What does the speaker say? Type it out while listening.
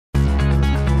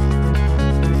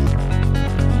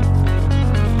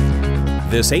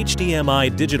This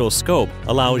HDMI digital scope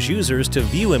allows users to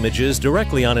view images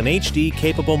directly on an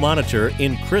HD-capable monitor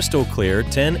in crystal-clear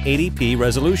 1080p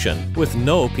resolution with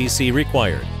no PC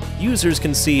required. Users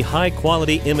can see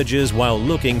high-quality images while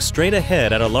looking straight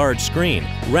ahead at a large screen,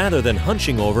 rather than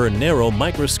hunching over narrow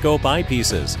microscope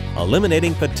eyepieces,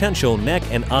 eliminating potential neck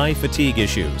and eye fatigue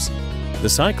issues. The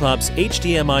Cyclops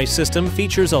HDMI system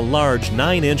features a large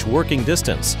 9-inch working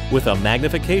distance with a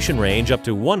magnification range up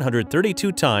to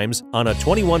 132 times on a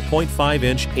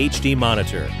 21.5-inch HD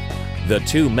monitor. The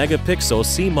 2-megapixel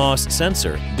CMOS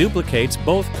sensor duplicates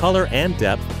both color and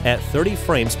depth at 30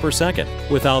 frames per second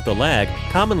without the lag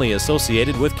commonly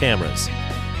associated with cameras.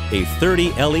 A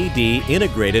 30 LED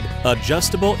integrated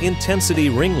adjustable intensity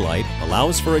ring light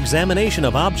allows for examination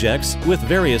of objects with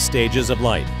various stages of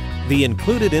light. The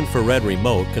included infrared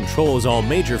remote controls all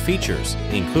major features,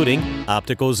 including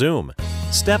optical zoom,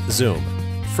 step zoom,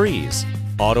 freeze,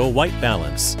 auto white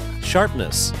balance,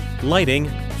 sharpness, lighting,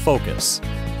 focus.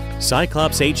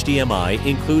 Cyclops HDMI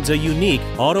includes a unique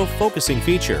auto-focusing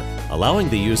feature, allowing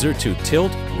the user to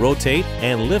tilt, rotate,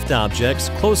 and lift objects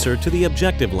closer to the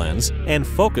objective lens and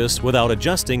focus without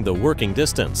adjusting the working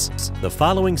distance. The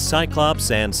following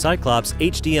Cyclops and Cyclops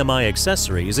HDMI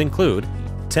accessories include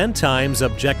 10 times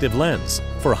objective lens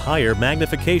for higher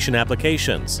magnification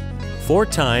applications, 4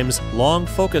 times long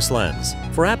focus lens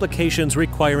for applications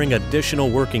requiring additional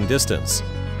working distance,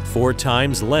 4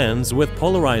 times lens with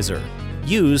polarizer,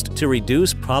 used to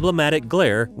reduce problematic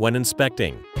glare when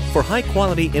inspecting. For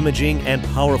high-quality imaging and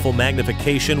powerful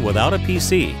magnification without a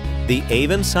PC, the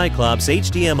Aven Cyclops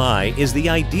HDMI is the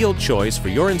ideal choice for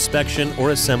your inspection or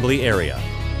assembly area.